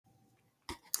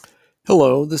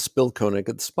Hello, this is Bill Koenig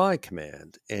at the Spy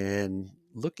Command. And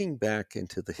looking back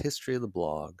into the history of the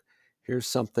blog, here's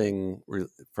something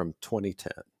from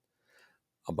 2010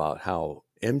 about how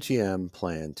MGM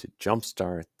planned to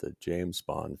jumpstart the James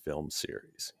Bond film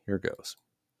series. Here goes.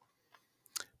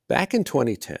 Back in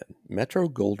 2010, Metro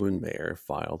Goldwyn Mayer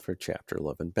filed for Chapter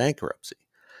 11 bankruptcy.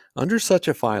 Under such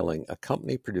a filing, a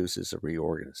company produces a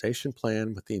reorganization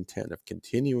plan with the intent of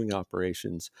continuing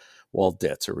operations while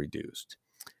debts are reduced.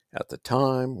 At the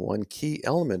time, one key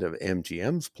element of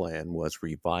MGM's plan was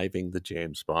reviving the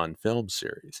James Bond film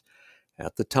series.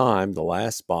 At the time, the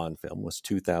last Bond film was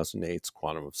 2008's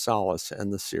Quantum of Solace,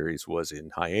 and the series was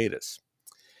in hiatus.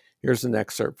 Here's an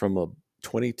excerpt from a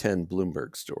 2010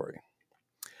 Bloomberg story.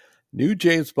 New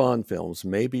James Bond films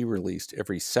may be released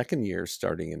every second year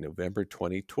starting in November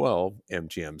 2012,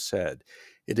 MGM said.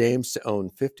 It aims to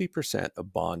own 50%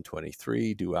 of Bond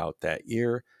 23 due out that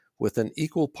year, with an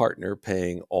equal partner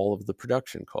paying all of the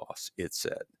production costs, it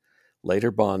said. Later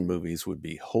Bond movies would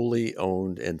be wholly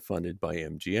owned and funded by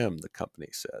MGM, the company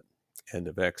said. End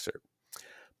of excerpt.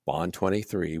 Bond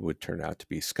 23 would turn out to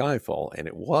be Skyfall, and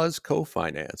it was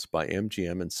co-financed by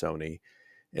MGM and Sony.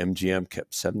 MGM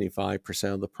kept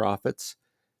 75% of the profits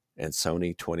and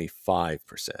Sony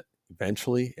 25%.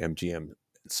 Eventually, MGM and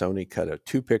Sony cut a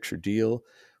two-picture deal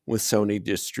with Sony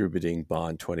distributing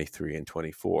Bond 23 and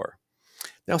 24.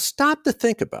 Now, stop to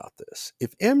think about this.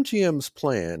 If MGM's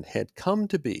plan had come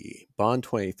to be, Bond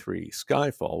 23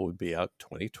 Skyfall would be out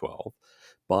 2012,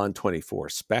 Bond 24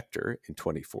 Spectre in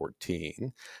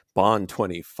 2014, Bond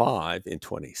 25 in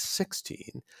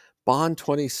 2016, Bond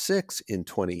 26 in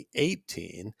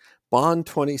 2018, Bond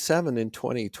 27 in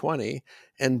 2020,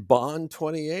 and Bond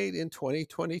 28 in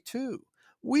 2022.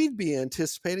 We'd be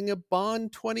anticipating a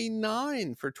Bond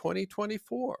 29 for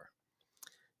 2024.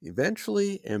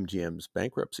 Eventually, MGM's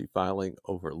bankruptcy filing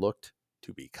overlooked,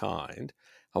 to be kind,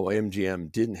 how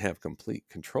MGM didn't have complete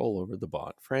control over the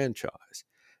Bond franchise.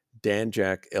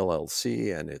 Danjak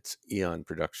LLC and its Eon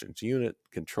Productions unit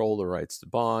control the rights to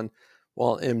Bond,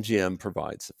 while MGM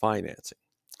provides the financing.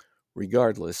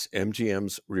 Regardless,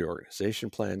 MGM's reorganization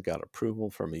plan got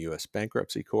approval from a U.S.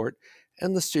 bankruptcy court,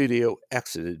 and the studio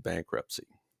exited bankruptcy.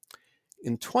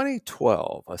 In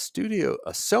 2012, a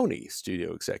Sony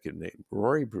studio executive named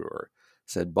Rory Brewer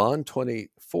said Bond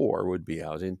 24 would be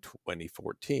out in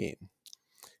 2014.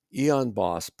 Eon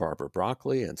boss Barbara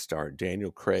Broccoli and star Daniel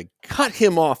Craig cut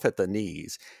him off at the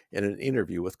knees in an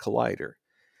interview with Collider.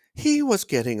 He was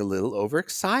getting a little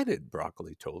overexcited,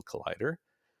 Broccoli told Collider.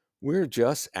 We're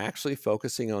just actually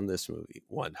focusing on this movie.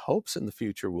 One hopes in the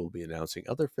future we'll be announcing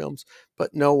other films,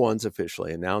 but no one's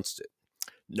officially announced it.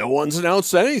 No one's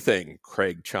announced anything,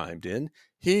 Craig chimed in.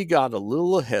 He got a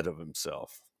little ahead of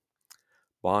himself.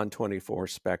 Bond 24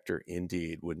 Spectre,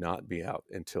 indeed, would not be out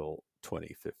until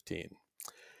 2015.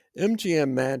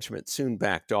 MGM management soon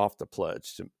backed off the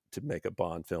pledge to make a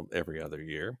Bond film every other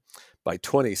year. By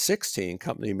 2016,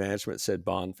 company management said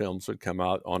Bond films would come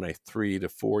out on a 3 to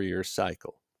 4 year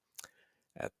cycle.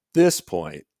 At this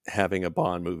point, having a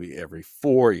Bond movie every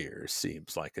 4 years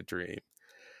seems like a dream.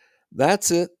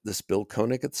 That's it. This is Bill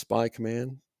Koenig at the Spy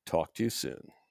Command. Talk to you soon.